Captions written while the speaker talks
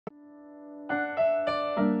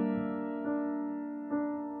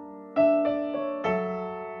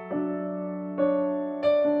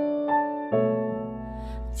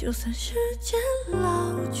就算时间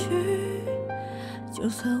老去，就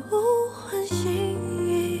算无魂心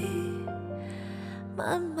意，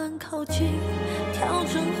慢慢靠近，调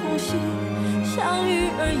整呼吸，相遇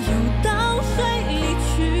而又到水里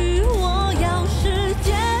去。我要时间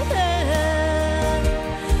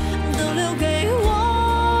都留给我，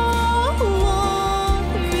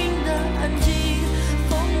云的安静，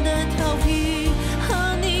风的调皮，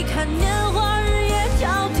和你看年华日夜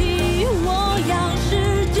交替。我要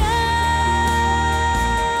时间，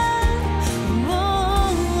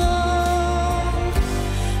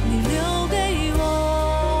你留给我。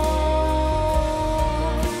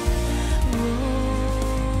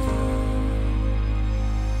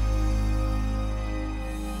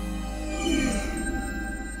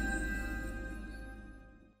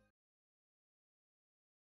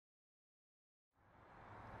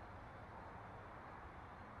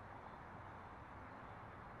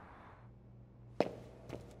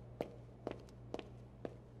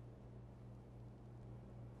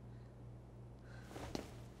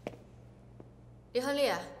李亨利，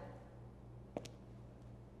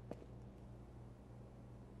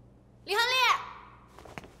李亨利，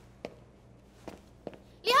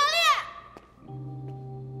李亨利，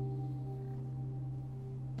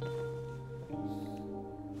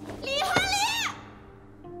李亨利，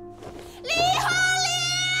李亨利！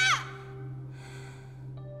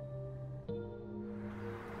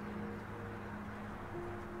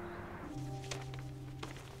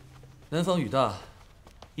南方雨大。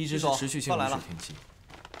 一直是持续性雨水天气，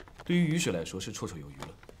对于雨水来说是绰绰有余了。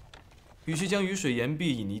与其将雨水沿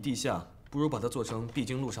壁引离地下，不如把它做成必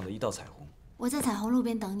经路上的一道彩虹。我在彩虹路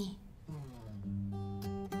边等你。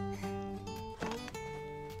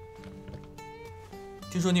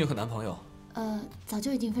听说你有个男朋友？早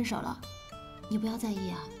就已经分手了，你不要在意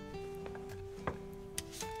啊。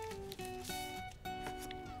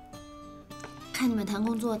看你们谈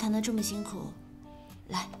工作谈得这么辛苦，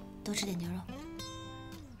来，多吃点牛肉。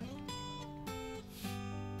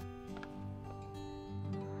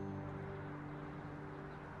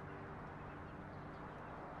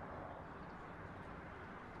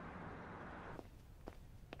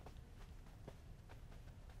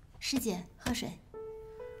 师姐，喝水。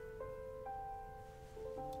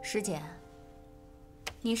师姐，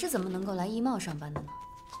你是怎么能够来艺贸上班的呢？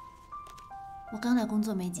我刚来工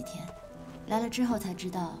作没几天，来了之后才知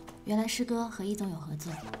道，原来师哥和易总有合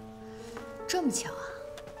作。这么巧啊？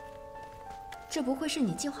这不会是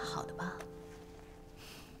你计划好的吧？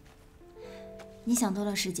你想多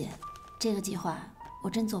了，师姐，这个计划我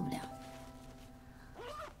真做不了。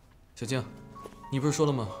小静，你不是说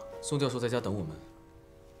了吗？宋教授在家等我们。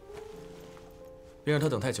 别让他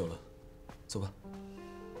等太久了，走吧。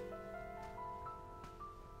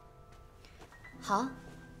好。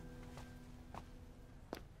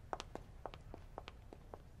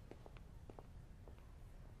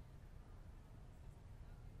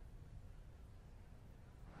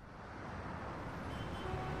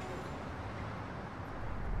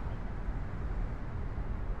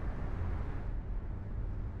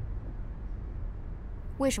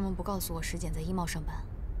为什么不告诉我时简在艺贸上班？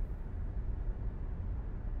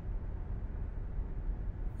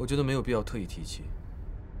 我觉得没有必要特意提起。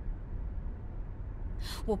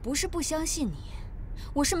我不是不相信你，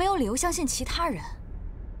我是没有理由相信其他人。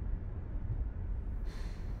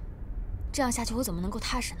这样下去，我怎么能够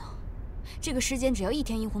踏实呢？这个时间只要一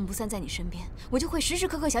天阴魂不散在你身边，我就会时时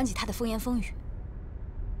刻刻想起他的风言风语。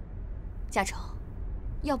嘉诚，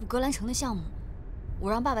要不格兰城的项目，我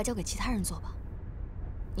让爸爸交给其他人做吧。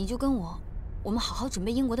你就跟我们好好准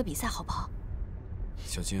备英国的比赛，好不好？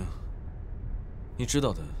小静。 你知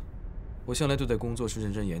道的，我向来对待工作是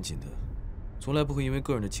认真严谨的，从来不会因为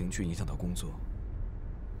个人的情绪影响到工作。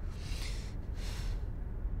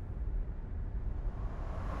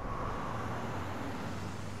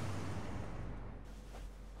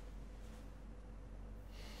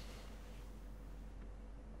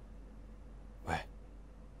喂，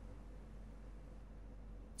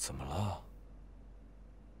怎么了，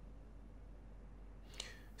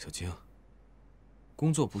小静？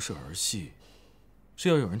工作不是儿戏。 是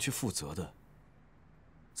要有人去负责的，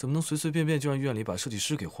怎么能随随便便就让院里把设计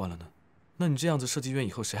师给换了呢？那你这样子，设计院以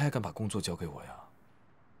后谁还敢把工作交给我呀？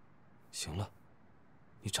行了，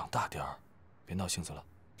你长大点儿，别闹性子了。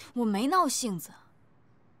我没闹性子，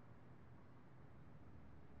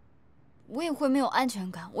我也会没有安全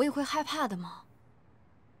感，我也会害怕的嘛。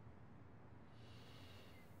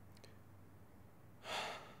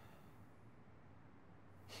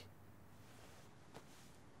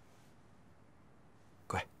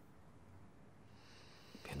乖，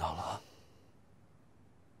别闹了啊。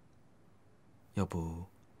要不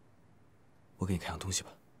我给你看样东西吧，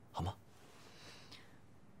好吗？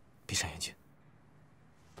闭上眼睛，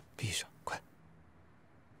闭上，快。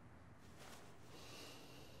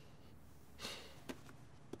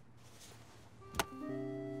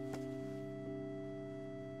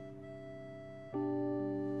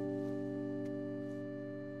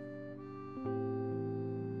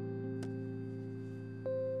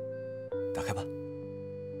打开吧。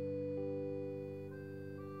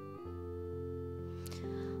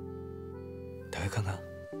打开看看。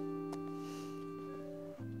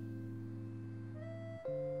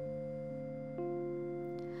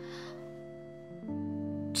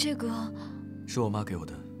这个是我妈给我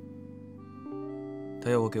的，她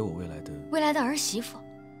要我给我未来的儿媳妇。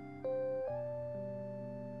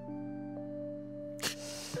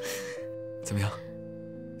怎么样？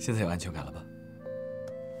现在有安全感了吧？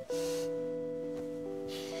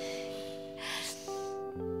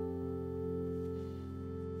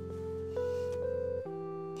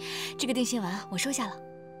这个定心丸我收下了。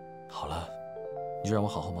好了，你就让我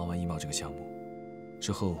好好忙完衣帽这个项目，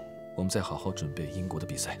之后我们再好好准备英国的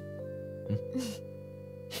比赛。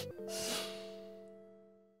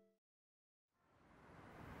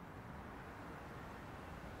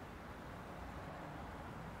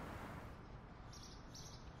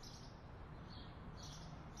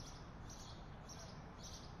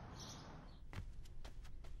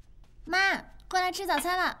妈，过来吃早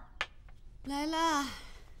餐了。来啦！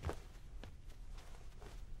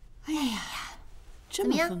哎呀，这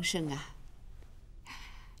么丰盛啊！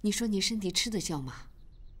你说你身体吃得消吗？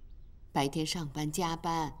白天上班加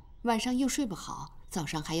班，晚上又睡不好，早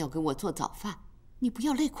上还要给我做早饭，你不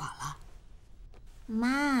要累垮了。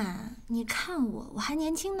妈，你看我还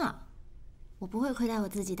年轻呢，我不会亏待我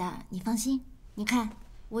自己的，你放心。你看，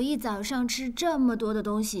我一早上吃这么多的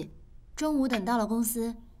东西，中午等到了公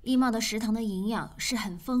司，衣帽的食堂的营养是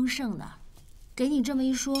很丰盛的。给你这么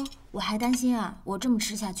一说，我还担心啊，我这么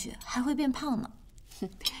吃下去还会变胖呢。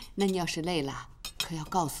那你要是累了，可要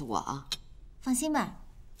告诉我啊。放心吧。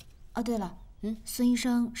哦，对了，孙医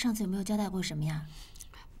生上次有没有交代过什么呀？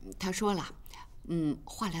他说了，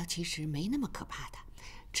化疗其实没那么可怕的，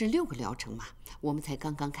只6个疗程嘛，我们才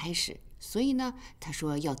刚刚开始，所以呢，他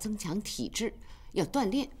说要增强体质，要锻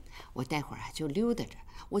炼。我待会儿就溜达着，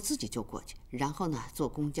我自己就过去，然后呢，坐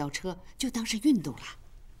公交车就当是运动了。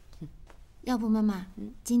要不妈妈，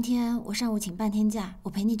今天我上午请半天假，我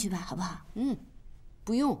陪你去吧，好不好？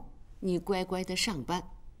不用，你乖乖的上班。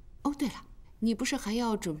哦，对了，你不是还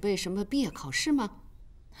要准备什么毕业考试吗？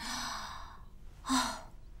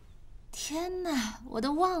天哪，我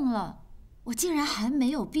都忘了，我竟然还没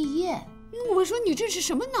有毕业。我说你这是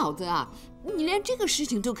什么脑子啊？你连这个事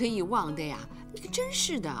情都可以忘的呀？你可真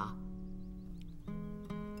是的。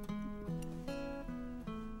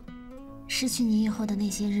失去你以后的那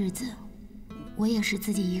些日子，我也是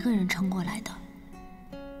自己一个人撑过来的。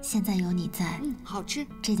现在有你在，好吃，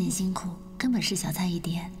这点辛苦根本是小菜一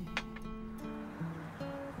碟。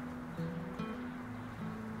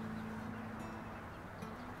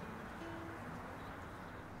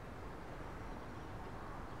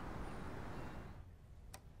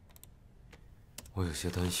我有些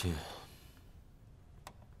担心。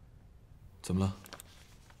怎么了？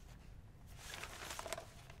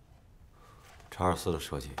查尔斯的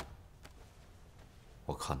设计，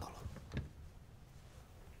我看到了。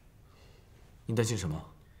你担心什么？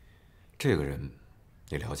这个人，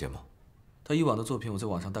你了解吗？他以往的作品我在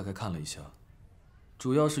网上大概看了一下，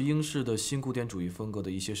主要是英式的新古典主义风格的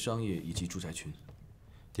一些商业以及住宅群。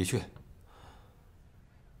的确，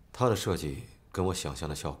他的设计跟我想象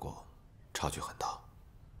的效果差距很大。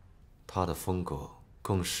他的风格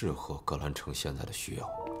更适合格兰城现在的需要。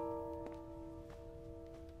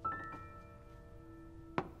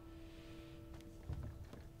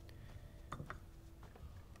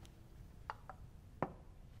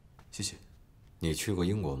谢谢。你去过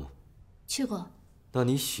英国吗？去过。那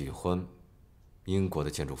你喜欢英国的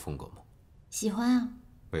建筑风格吗？喜欢啊。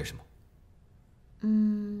为什么？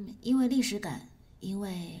因为历史感，因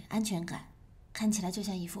为安全感，看起来就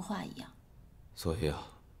像一幅画一样。所以啊，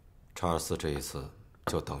查尔斯这一次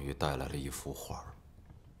就等于带来了一幅画。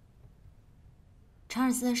查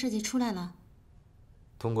尔斯的设计出来了。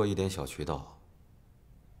通过一点小渠道，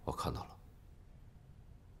我看到了。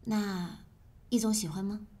那易总喜欢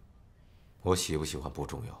吗？我喜不喜欢不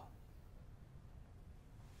重要。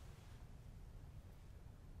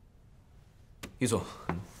易总，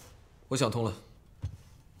我想通了。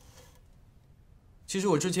其实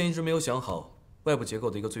我之前一直没有想好外部结构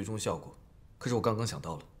的一个最终效果，可是我刚刚想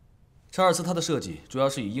到了。查尔斯他的设计主要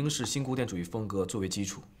是以英式新古典主义风格作为基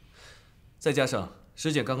础，再加上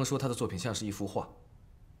石简刚刚说他的作品像是一幅画，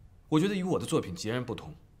我觉得与我的作品截然不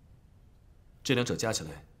同。这两者加起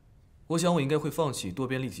来，我想我应该会放弃多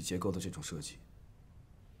边立体结构的这种设计。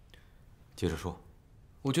接着说。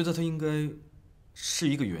我觉得它应该是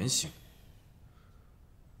一个圆形。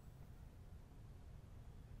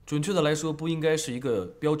准确的来说，不应该是一个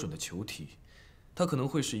标准的球体，它可能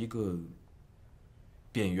会是一个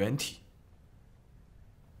扁圆体。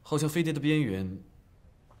好像飞碟的边缘，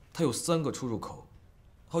它有3个出入口，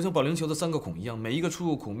好像保龄球的3个孔一样，每一个出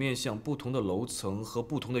入口面向不同的楼层和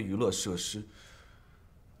不同的娱乐设施。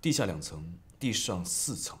地下2层，地上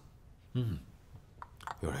4层。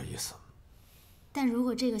有点意思。但如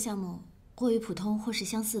果这个项目过于普通或是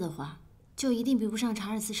相似的话，就一定比不上查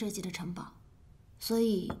尔斯设计的城堡。所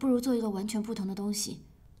以，不如做一个完全不同的东西，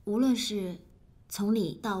无论是从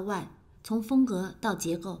里到外，从风格到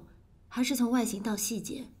结构，还是从外形到细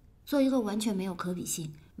节，做一个完全没有可比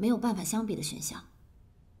性、没有办法相比的选项。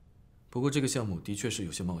不过这个项目的确是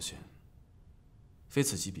有些冒险，非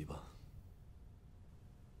此即彼吧。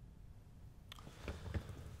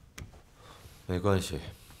没关系，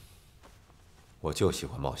我就喜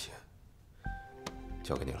欢冒险。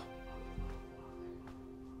交给你了。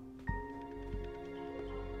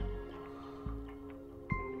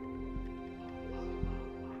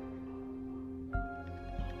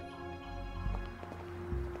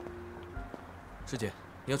师姐，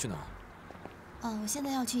你要去哪儿？我现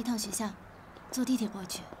在要去一趟学校，坐地铁过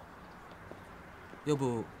去。要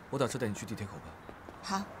不我打车带你去地铁口吧？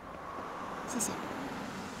好，谢谢。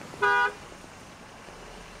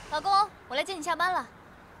老公，我来接你下班了。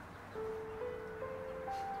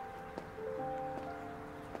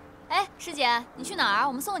哎，师姐，你去哪儿？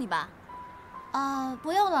我们送你吧。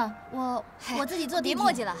不用了，我自己坐地铁。别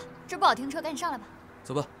磨叽了，这不好停车，赶紧上来吧。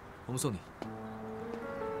走吧，我们送你。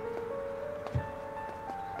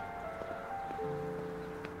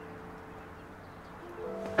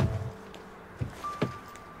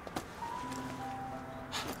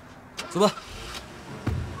走吧。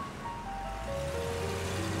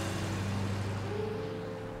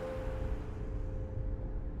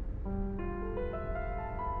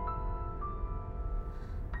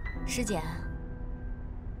师姐，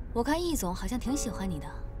我看易总好像挺喜欢你的。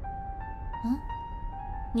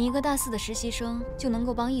你一个大4的实习生就能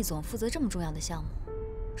够帮易总负责这么重要的项目，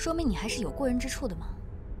说明你还是有过人之处的嘛。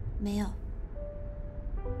没有，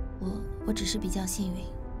我只是比较幸运。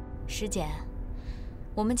师姐，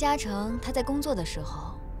我们嘉诚他在工作的时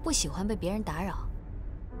候不喜欢被别人打扰。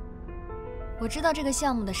我知道这个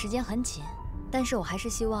项目的时间很紧，但是我还是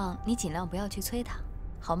希望你尽量不要去催他，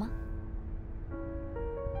好吗？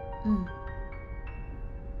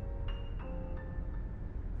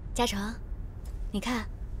嘉诚，你看，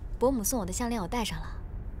伯母送我的项链我戴上了，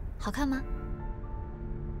好看吗？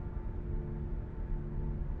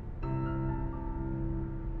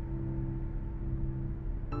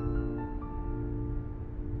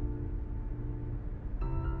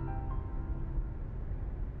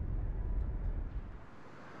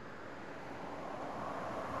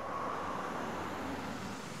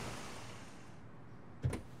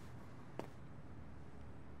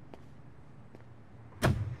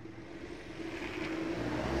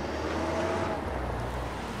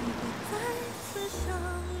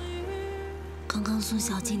刚刚宋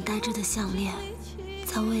小静戴着的项链，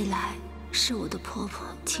在未来是我的婆婆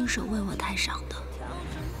亲手为我戴上的。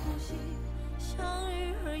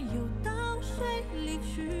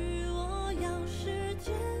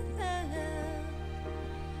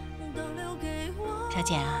小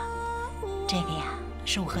简啊，这个呀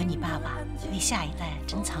是我和你爸爸为下一代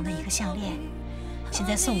珍藏的一个项链，现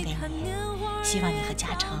在送给你，希望你和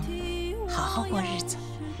嘉诚好好过日子，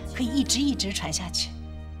可以一直传下去。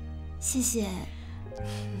谢谢，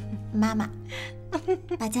妈妈，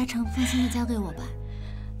把嘉诚放心的交给我吧。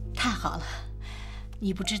太好了，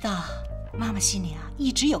你不知道，妈妈心里啊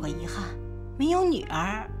一直有个遗憾，没有女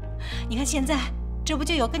儿。你看现在这不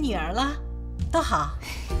就有个女儿了，多好。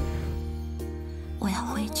我要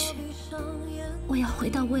回去，我要回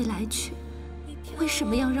到未来去。为什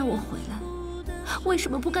么要让我回来？为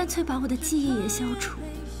什么不干脆把我的记忆也消除？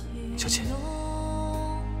小倩。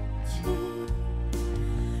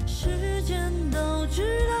时间都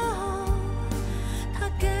知道，他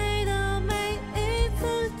给的每一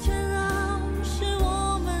次煎熬，是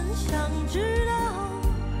我们想知道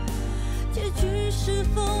结局是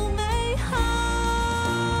否美好。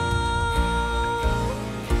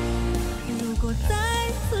如果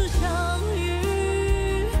再次相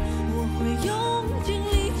遇，我会用尽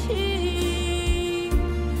力气，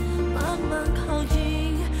慢慢靠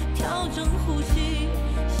近，调整呼吸，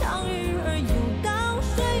相遇而又到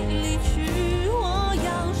水里去。我要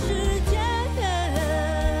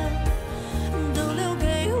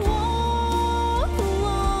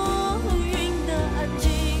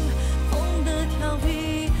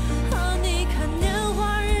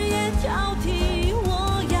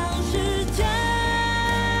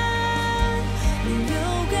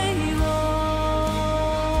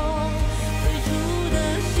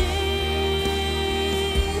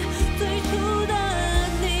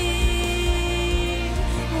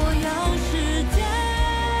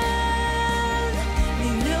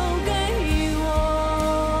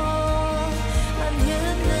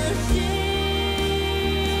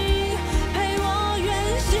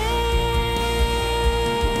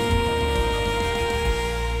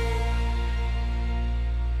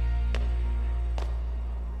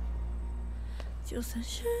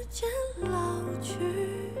间老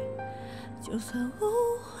去，就算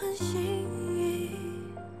无魂心意，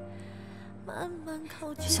慢慢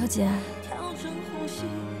靠近。小姐，调整呼吸，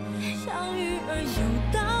像鱼儿游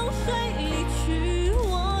到水里去。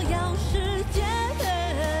我要时间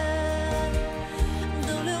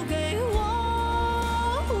都留给我。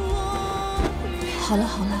好了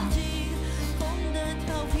好了，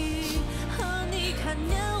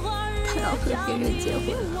他要和别人结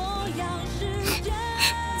婚了，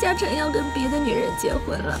嘉诚要跟别的女人结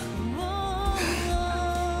婚了。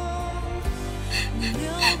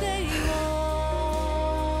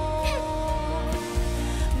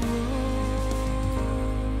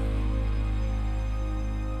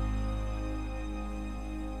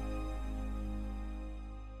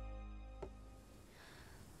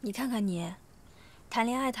你看看你，谈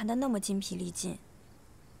恋爱谈得那么精疲力尽，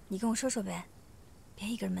你跟我说说呗，别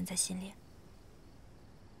一个人闷在心里。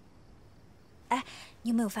哎，你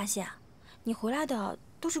有没有发现啊？你回来的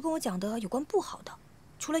都是跟我讲的有关不好的，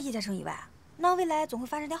除了叶嘉诚以外，那未来总会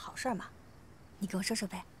发生点好事嘛。你跟我说说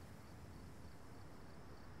呗。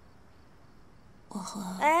我和……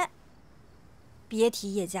哎，别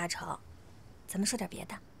提叶嘉诚，咱们说点别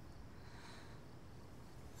的。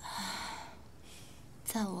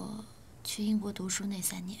在我去英国读书那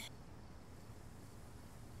3年，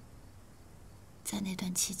在那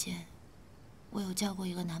段期间，我有交过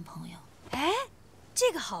一个男朋友。哎，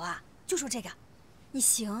这个好啊，就说这个，你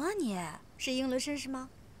行啊你，是英伦绅士吗？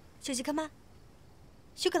学习科曼？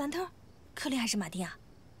休格兰特？克林还是马丁啊？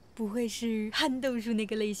不会是憨豆叔那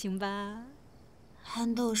个类型吧？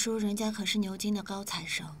憨豆叔人家可是牛津的高材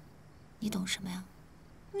生，你懂什么呀？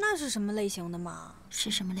那是什么类型的嘛？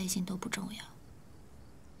是什么类型都不重要，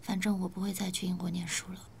反正我不会再去英国念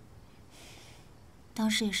书了。当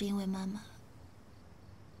时也是因为妈妈。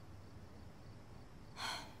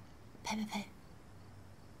呸！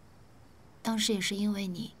当时也是因为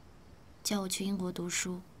你，叫我去英国读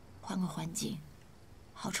书，换个环境，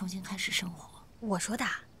好重新开始生活。我说的。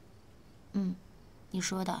嗯，你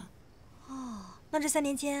说的。哦，那这3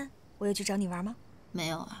年间，我有去找你玩吗？没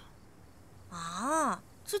有啊。啊，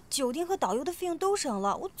这酒店和导游的费用都省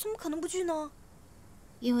了，我怎么可能不去呢？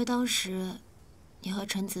因为当时，你和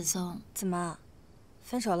陈子松怎么，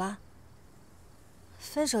分手了？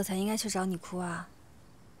分手才应该去找你哭啊？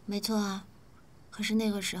没错啊，可是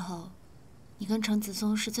那个时候，你跟程子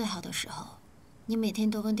松是最好的时候，你每天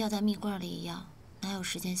都跟掉在蜜罐里一样，哪有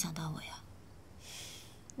时间想到我呀？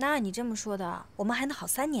那你这么说的，我们还能好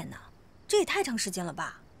3年呢，这也太长时间了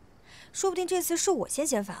吧？说不定这次是我先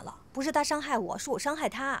烦了，不是他伤害我，是我伤害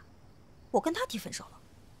他，我跟他提分手了。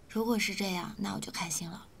如果是这样，那我就开心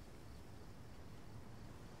了。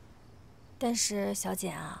但是小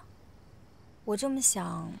简啊，我这么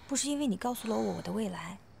想，不是因为你告诉了我的未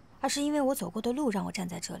来，而是因为我走过的路让我站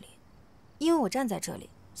在这里，因为我站在这里，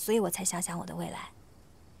所以我才想我的未来。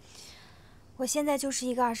我现在就是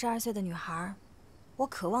一个22岁的女孩，我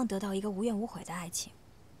渴望得到一个无怨无悔的爱情，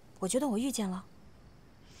我觉得我遇见了。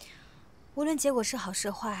无论结果是好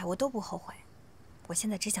是坏，我都不后悔。我现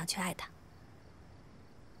在只想去爱他。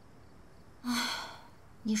唉，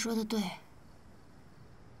你说的对，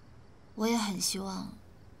我也很希望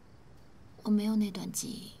我没有那段记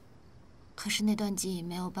忆，可是那段记忆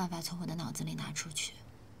没有办法从我的脑子里拿出去，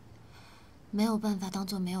没有办法当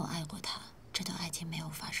做没有爱过他，这段爱情没有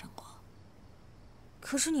发生过。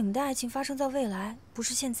可是你们的爱情发生在未来，不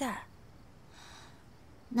是现在。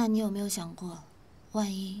那你有没有想过，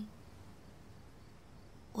万一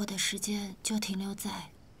我的时间就停留在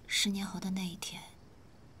10年后的那一天，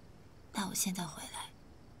那我现在回来，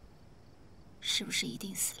是不是一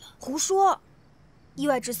定死了？胡说！意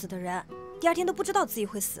外致死的人，第2天都不知道自己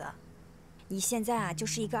会死。你现在啊，就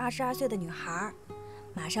是一个22岁的女孩，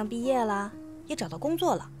马上毕业了，也找到工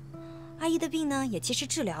作了，阿姨的病呢也及时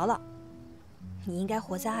治疗了。你应该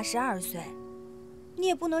活在22岁，你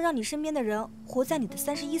也不能让你身边的人活在你的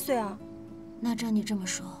31岁啊。那照你这么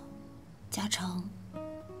说，嘉诚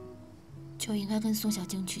就应该跟宋小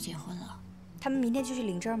晶去结婚了。他们明天就去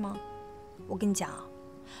领证吗？我跟你讲，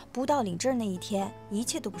不到领证那一天，一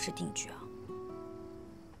切都不是定局啊。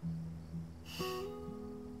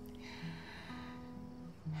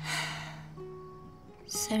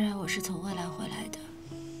虽然我是从未来回来的，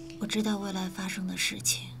我知道未来发生的事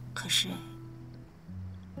情，可是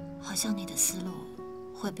好像你的思路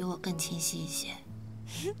会比我更清晰一些。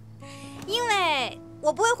因为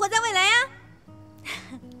我不会活在未来呀。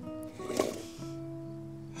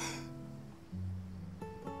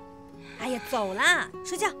哎呀，走啦，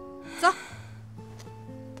睡觉，走。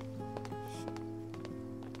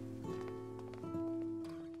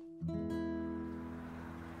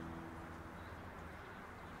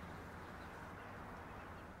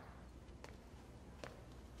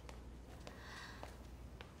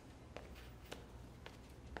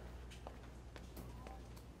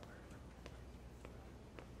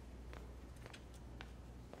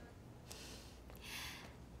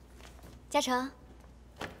嘉诚。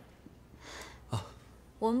啊，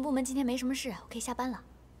我们部门今天没什么事，我可以下班了。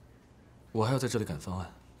我还要在这里赶方案，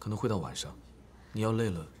可能会到晚上。你要累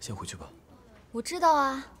了，先回去吧。我知道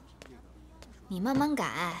啊，你慢慢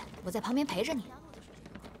改，我在旁边陪着你。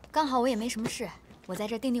刚好我也没什么事，我在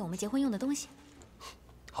这订订我们结婚用的东西。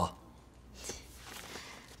好。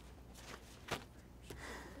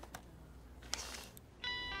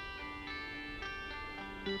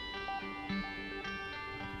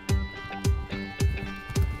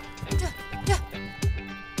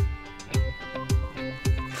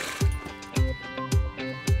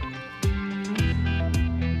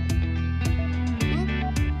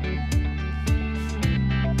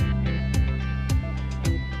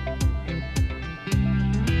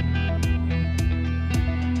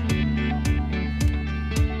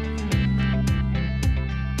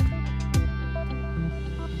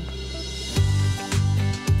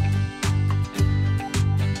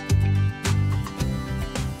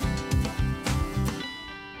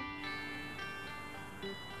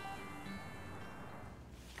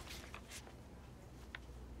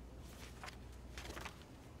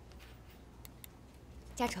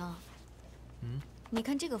嘉诚，你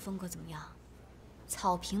看这个风格怎么样？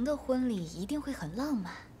草坪的婚礼一定会很浪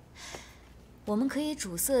漫。我们可以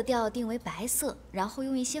主色调定为白色，然后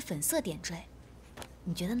用一些粉色点缀，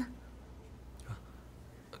你觉得呢？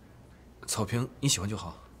草坪你喜欢就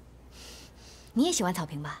好。你也喜欢草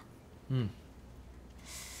坪吧？嗯。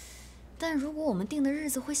但如果我们定的日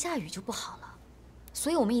子会下雨就不好了，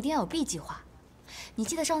所以我们一定要有 B 计划。你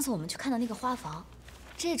记得上次我们去看的那个花房，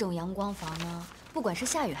这种阳光房呢？不管是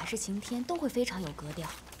下雨还是晴天，都会非常有格调。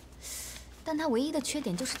但它唯一的缺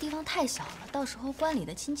点就是地方太小了，到时候观里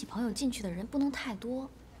的亲戚朋友进去的人不能太多。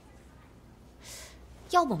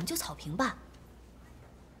要不我们就草坪吧。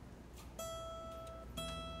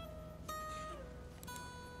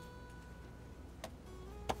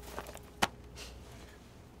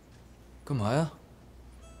干嘛呀？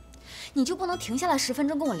你就不能停下来10分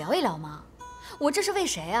钟跟我聊一聊吗？我这是为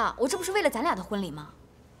谁啊？我这不是为了咱俩的婚礼吗？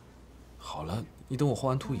好了，你等我画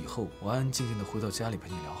完图以后，我安安静静的回到家里陪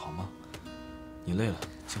你聊，好吗？你累了，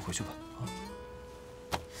先回去吧。啊？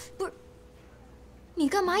不是，你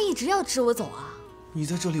干嘛一直要支我走啊？你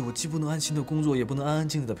在这里，我既不能安心的工作，也不能安安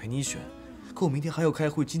静静的陪你选。可我明天还要开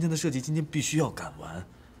会，今天的设计今天必须要赶完。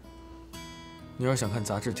你要是想看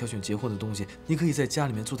杂志，挑选结婚的东西，你可以在家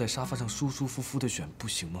里面坐在沙发上舒舒服服的选，不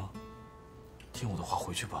行吗？听我的话，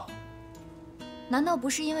回去吧。难道不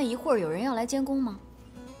是因为一会儿有人要来监工吗？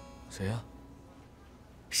谁呀？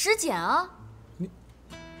时简啊！你，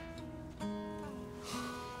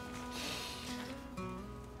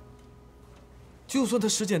就算他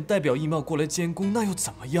时简代表义贸过来监工，那又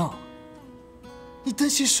怎么样？你担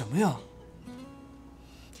心什么呀？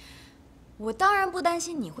我当然不担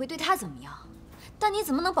心你会对他怎么样，但你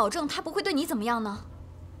怎么能保证他不会对你怎么样呢？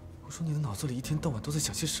我说你的脑子里一天到晚都在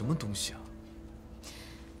想些什么东西啊？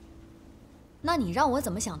那你让我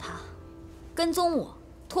怎么想他？跟踪我，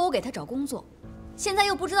托我给他找工作，现在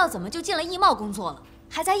又不知道怎么就进了义贸工作了，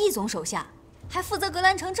还在易总手下，还负责格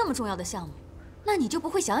兰城这么重要的项目，那你就不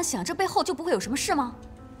会想想这背后就不会有什么事吗？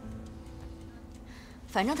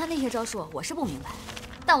反正他那些招数我是不明白，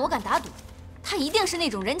但我敢打赌，她一定是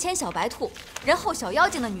那种人前小白兔，人后小妖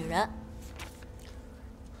精的女人。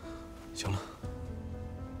行了，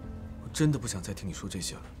我真的不想再听你说这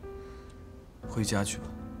些了，回家去吧，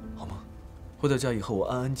好吗？回到家以后，我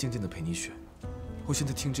安安静静的陪你选。我现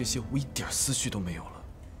在听这些，我一点思绪都没有了。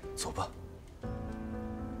走吧。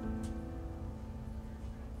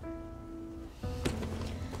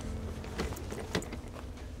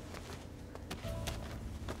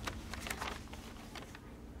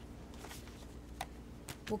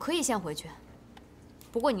我可以先回去，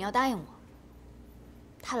不过你要答应我，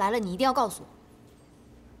他来了你一定要告诉我。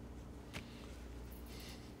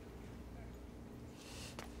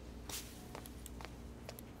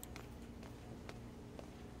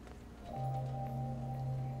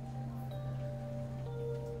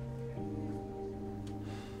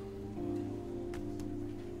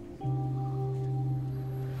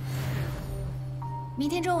明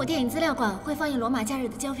天中午电影资料馆会放映《罗马假日》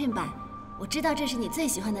的胶片版。我知道这是你最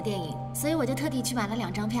喜欢的电影，所以我就特地去买了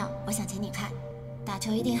2张票，我想请你看。打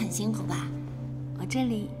球一定很辛苦吧？我这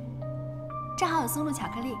里正好有松露巧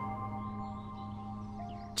克力。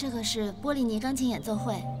这个是波利尼钢琴演奏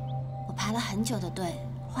会，我排了很久的队，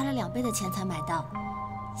花了2倍的钱才买到，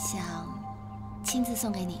想亲自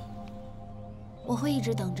送给你。我会一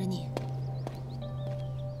直等着你。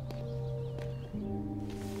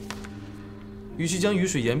与其将雨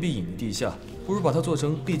水岩壁引于地下，不如把它做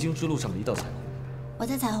成必经之路上的一道彩虹。我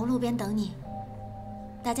在彩虹路边等你。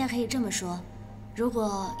大家可以这么说：如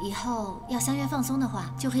果以后要相约放松的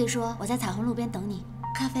话，就可以说我在彩虹路边等你，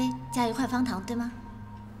咖啡加一块方糖，对吗？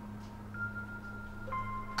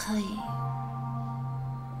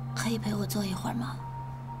可以陪我坐一会儿吗？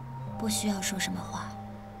不需要说什么话，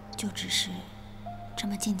就只是这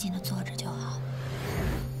么静静的坐着就好。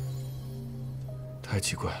太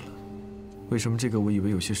奇怪了，为什么这个我以为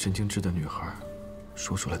有些神经质的女孩，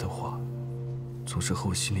说出来的话，总是和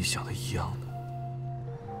我心里想的一样呢？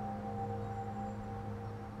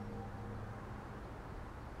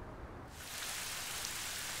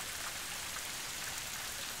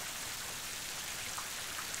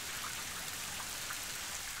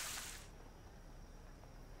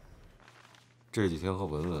这几天和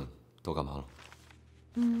文文都干嘛了？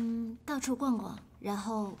到处逛逛，然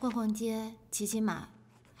后逛逛街、骑骑马，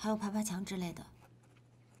还有爬爬墙之类的。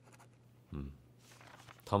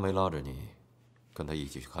他没拉着你，跟他一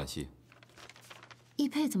起去看戏？易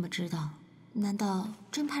佩怎么知道？难道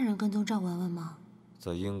真派人跟踪赵文文吗？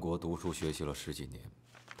在英国读书学习了10几年，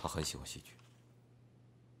他很喜欢戏剧。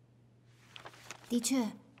的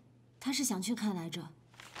确，他是想去看来着。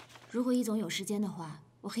如果易总有时间的话，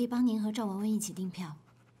我可以帮您和赵文文一起订票。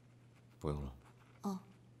不用了。哦。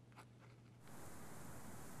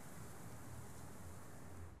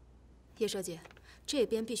叶设计，这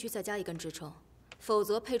边必须再加一根支撑，否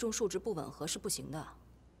则配重数值不吻合是不行的。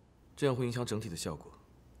这样会影响整体的效果。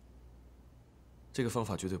这个方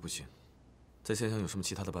法绝对不行，再想想有什么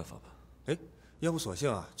其他的办法吧。哎，要不索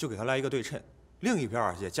性就给他来一个对称，另一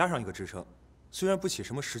边也加上一个支撑，虽然不起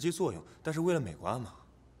什么实际作用，但是为了美观嘛。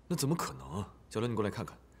那怎么可能啊？小刘，你过来看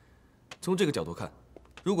看。从这个角度看，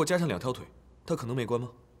如果加上2条腿，它可能美观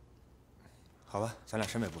吗？好吧，咱俩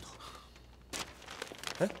审美不同。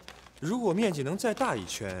哎，如果面积能再大一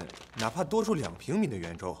圈，哪怕多出2平米的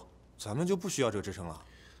圆周，咱们就不需要这个支撑了。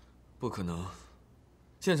不可能，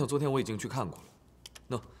现场昨天我已经去看过了。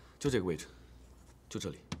喏，就这个位置，就这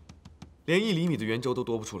里，连1厘米的圆周都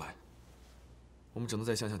多不出来。我们只能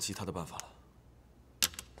再想想其他的办法了。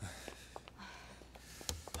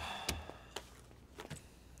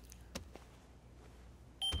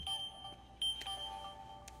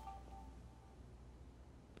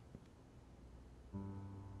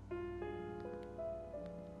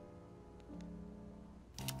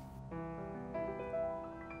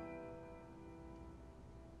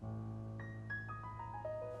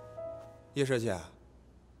叶设计，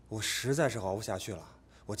我实在是熬不下去了。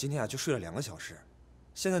我今天就睡了2个小时，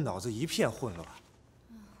现在脑子一片混乱。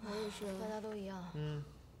我也是，大家都一样。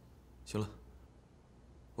行了，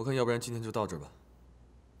我看要不然今天就到这儿吧。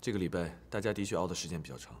这个礼拜大家的确熬的时间比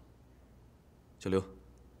较长。小刘，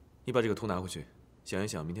你把这个图拿回去，想一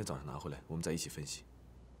想，明天早上拿回来，我们再一起分析。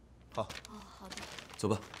好。哦，好的。走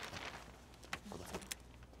吧。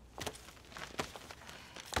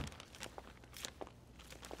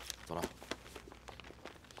走了。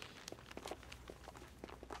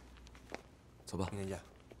走吧。明天见。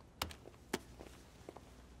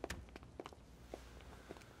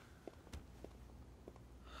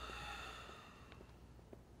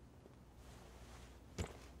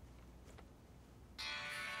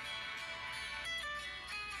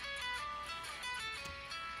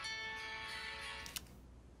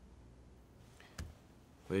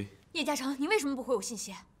喂。叶嘉诚，你为什么不回我信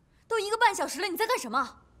息？都1个半小时了，你在干什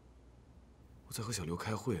么？我在和小刘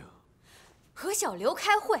开会啊。和小刘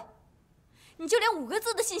开会？你就连5个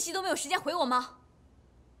字的信息都没有时间回我吗？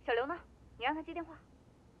小刘呢？你让他接电话。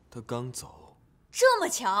他刚走。这么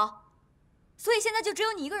巧？所以现在就只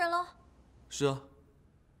有你一个人了？是啊。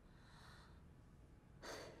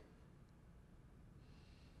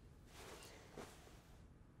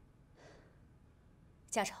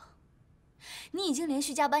嘉诚，你已经连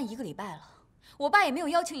续加班1个礼拜了，我爸也没有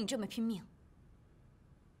要求你这么拼命。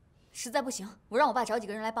实在不行，我让我爸找几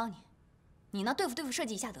个人来帮你，你呢对付设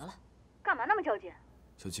计一下得了。干嘛那么较劲？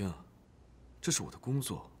小晶，这是我的工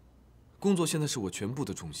作，工作现在是我全部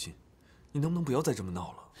的重心，你能不能不要再这么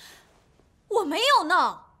闹了？我没有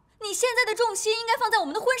闹，你现在的重心应该放在我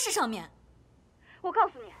们的婚事上面。我告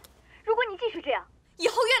诉你，如果你继续这样，以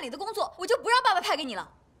后院里的工作我就不让爸爸派给你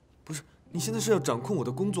了。不是，你现在是要掌控我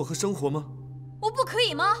的工作和生活吗？我不可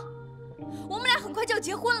以吗？我们俩很快就要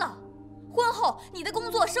结婚了，婚后你的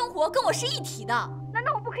工作生活跟我是一体的，难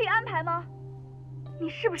道我不可以安排吗？你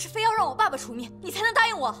是不是非要让我爸爸出面，你才能答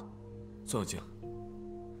应我？宋小晶，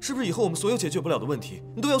是不是以后我们所有解决不了的问题，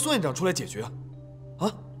你都要宋院长出来解决啊？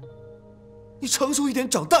啊？你成熟一点，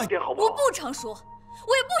长大一点，好不好？我不成熟，我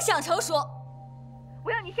也不想成熟。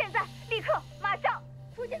我要你现在、立刻、马上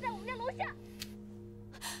出现在我们家楼下。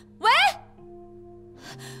喂？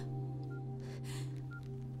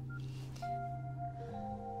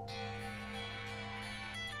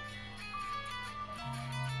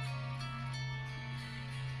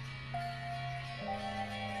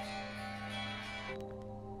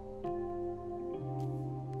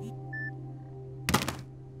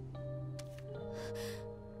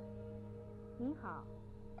您好，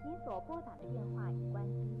您所拨打的电话已关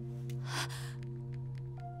机。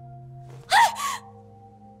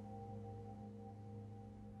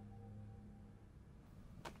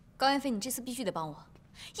高彦飞，你这次必须得帮我，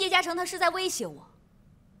叶嘉诚他是在威胁我。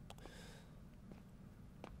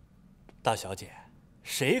大小姐，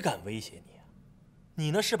谁敢威胁你啊？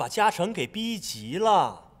你那是把嘉诚给逼急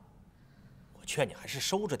了。我劝你还是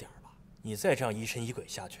收着点吧，你再这样疑神疑鬼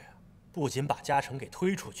下去，不仅把嘉诚给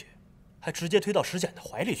推出去，还直接推到石简的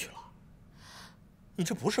怀里去了。你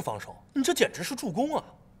这不是放手，你这简直是助攻啊！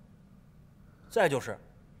再就是，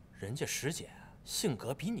人家石简性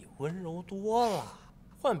格比你温柔多了，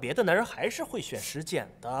换别的男人还是会选石简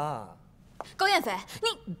的。高彦飞，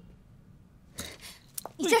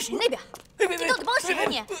你站谁那边？你到底帮谁啊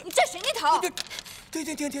你？你站谁那头？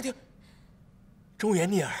停！忠言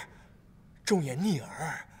逆耳，忠言逆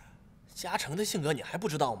耳。嘉诚的性格你还不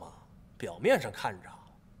知道吗？表面上看着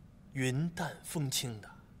云淡风轻的，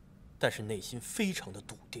但是内心非常的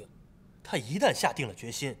笃定。他一旦下定了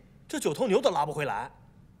决心，这9头牛都拉不回来。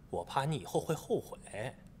我怕你以后会后悔。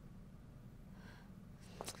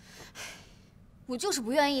我就是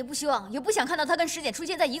不愿意，不希望，也不想看到他跟石简出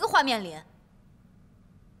现在一个画面里。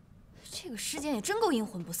这个石简也真够阴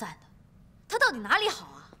魂不散的，他到底哪里好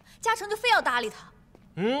啊？嘉诚就非要搭理他。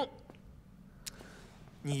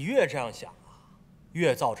你越这样想啊，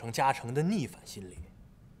越造成嘉诚的逆反心理。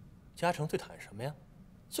嘉诚最讨厌什么呀？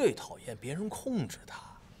最讨厌别人控制他。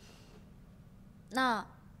那，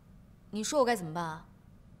你说我该怎么办啊？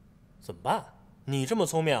怎么办？你这么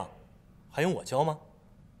聪明，还用我教吗？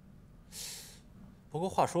不过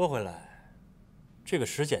话说回来，这个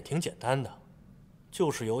石简挺简单的，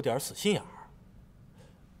就是有点死心眼儿。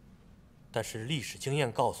但是历史经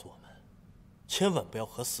验告诉我们，千万不要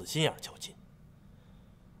和死心眼儿较劲。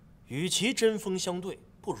与其针锋相对，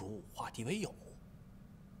不如化敌为友。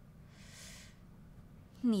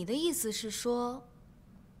你的意思是说，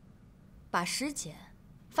把石简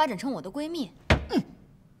发展成我的闺蜜？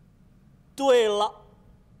对了，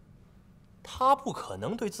她不可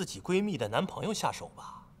能对自己闺蜜的男朋友下手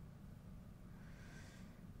吧？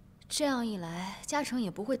这样一来，嘉诚也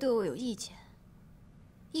不会对我有意见，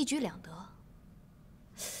一举两得。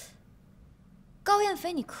高彦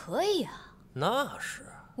飞，你可以啊！那是。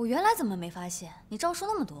我原来怎么没发现？你招数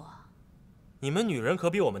那么多。你们女人可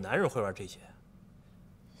比我们男人会玩这些。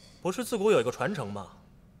不是自古有一个传承吗？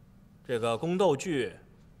这个宫斗剧，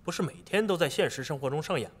不是每天都在现实生活中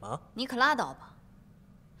上演吗？你可拉倒吧！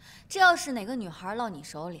这要是哪个女孩落你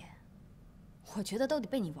手里，我觉得都得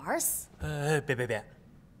被你玩死。别！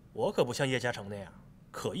我可不像叶嘉诚那样，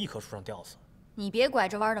可一棵树上吊死。你别拐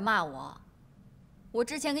着弯的骂我。我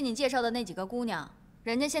之前给你介绍的那几个姑娘，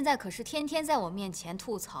人家现在可是天天在我面前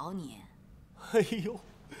吐槽你。哎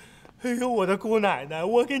呦，我的姑奶奶，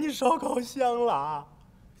我给你烧烤香了啊！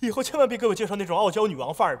以后千万别给我介绍那种傲娇女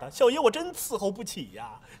王范儿的，小爷我真伺候不起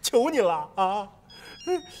呀！求你了啊！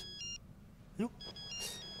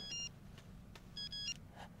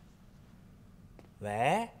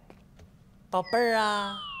喂，宝贝儿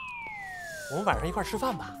啊，我们晚上一块儿吃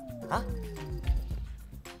饭吧？啊？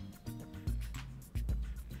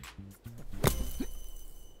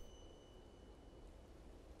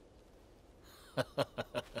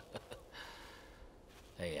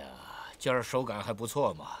哎呀，今儿手感还不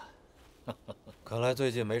错嘛。看来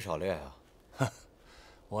最近没少练啊。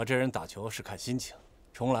我这人打球是看心情，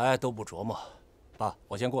从来都不琢磨。爸，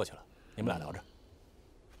我先过去了，你们俩聊着。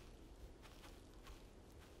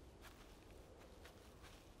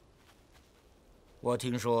我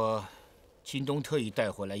听说，靳东特意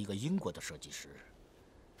带回来一个英国的设计师，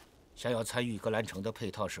想要参与格兰城的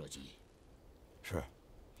配套设计。是，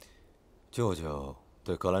舅舅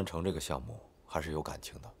对格兰城这个项目还是有感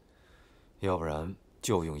情的，要不然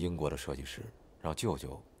就用英国的设计师，让舅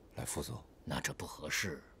舅来负责。那这不合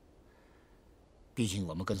适，毕竟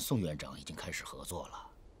我们跟宋院长已经开始合作了。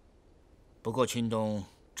不过靳东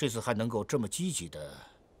这次还能够这么积极地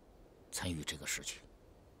参与这个事情，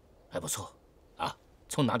还不错。啊，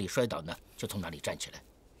从哪里摔倒呢，就从哪里站起来。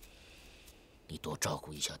你多照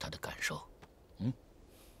顾一下他的感受，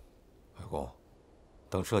外公，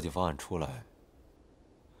等设计方案出来，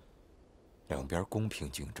两边公平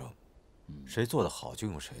竞争，谁做得好就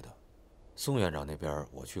用谁的。宋院长那边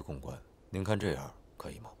我去公关，您看这样可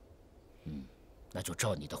以吗？那就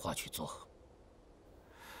照你的话去做。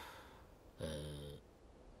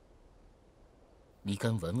你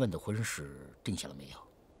跟文文的婚事定下了没有？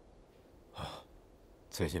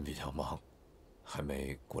最近比较忙，还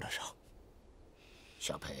没顾得上。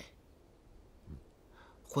小培，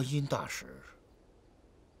婚姻大事，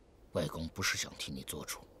外公不是想替你做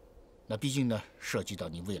主，那毕竟呢，涉及到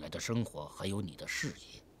你未来的生活，还有你的事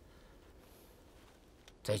业。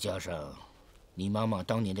再加上你妈妈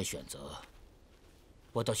当年的选择，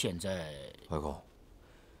我到现在……外公，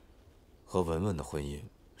和文文的婚姻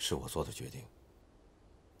是我做的决定，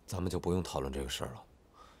咱们就不用讨论这个事儿了。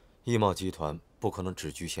易贸集团不可能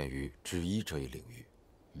只局限于制衣这一领域，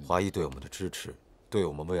华谊对我们的支持，对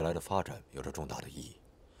我们未来的发展有着重大的意义。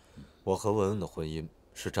我和文文的婚姻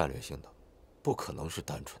是战略性的，不可能是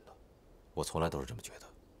单纯的，我从来都是这么觉得。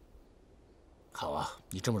好啊，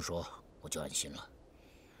你这么说我就安心了。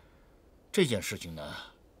这件事情呢，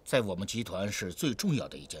在我们集团是最重要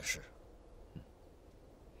的一件事，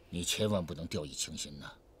你千万不能掉以轻心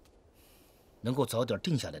呐。能够早点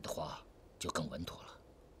定下来的话，就更稳妥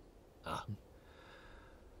了。啊，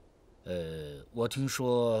我听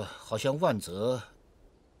说好像万泽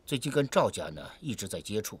最近跟赵家呢一直在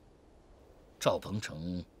接触，赵鹏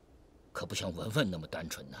程可不像文文那么单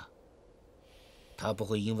纯呐。他不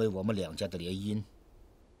会因为我们两家的联姻，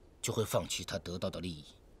就会放弃他得到的利益。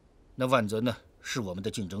那万泽呢，是我们的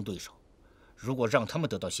竞争对手，如果让他们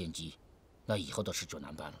得到先机，那以后的事就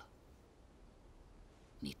难办了。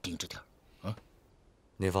你盯着点儿，啊！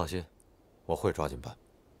您放心，我会抓紧办。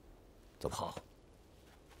走吧。好。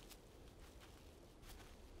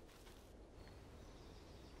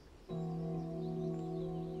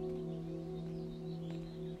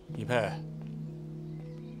李佩，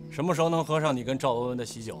什么时候能喝上你跟赵文文的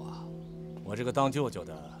喜酒啊？我这个当舅舅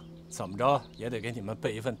的，怎么着也得给你们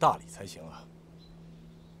备一份大礼才行啊。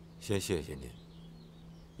先谢谢您。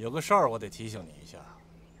有个事儿我得提醒你一下，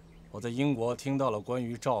我在英国听到了关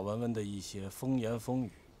于赵文文的一些风言风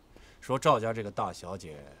语，说赵家这个大小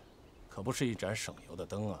姐可不是一盏省油的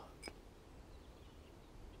灯啊。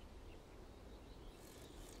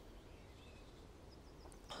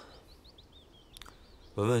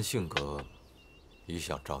文文性格一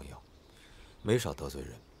向张扬，没少得罪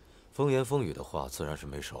人，风言风语的话自然是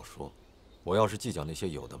没少说。我要是计较那些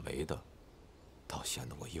有的没的，倒显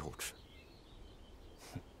得我幼稚。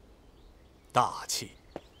大气。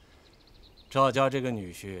赵家这个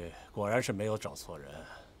女婿果然是没有找错人，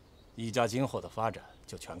一家今后的发展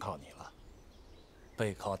就全靠你了。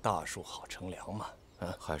背靠大树好乘凉嘛，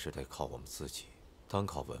还是得靠我们自己，单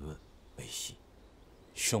靠文文没戏。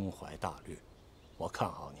胸怀大略，我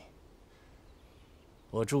看好你。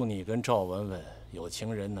我祝你跟赵文文有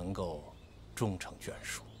情人能够终成眷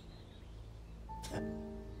属。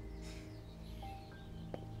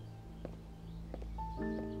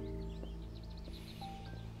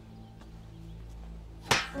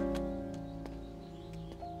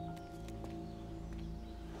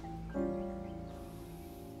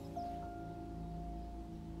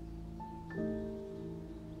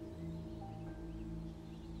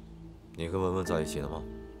你跟文文在一起了吗？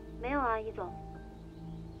没有啊，易总。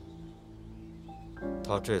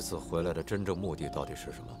他这次回来的真正目的到底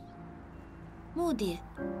是什么？目的？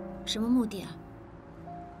什么目的啊？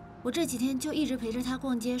我这几天就一直陪着他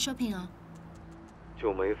逛街 shopping 啊。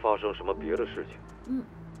就没发生什么别的事情？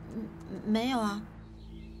没有啊。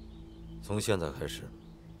从现在开始，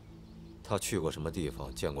他去过什么地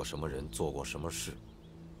方，见过什么人，做过什么事，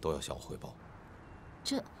都要向我汇报。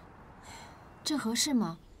这合适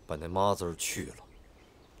吗？把那妈字儿去了。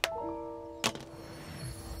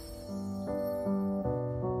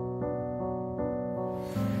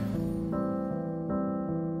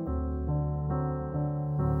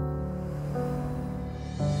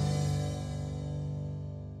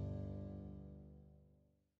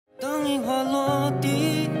当樱花落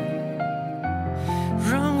地，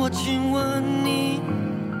让我亲吻你，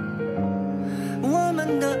我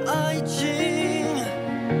们的爱情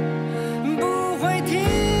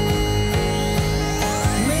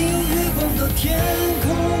天空，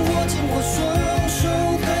握紧我双手，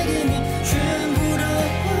带给你全部的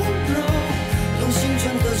温柔，用星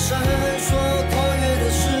辰的闪烁，跨越的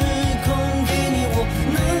时空，给你我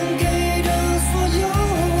能给的所有。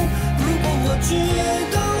如果我知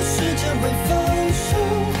道时间会放手，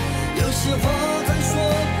有些话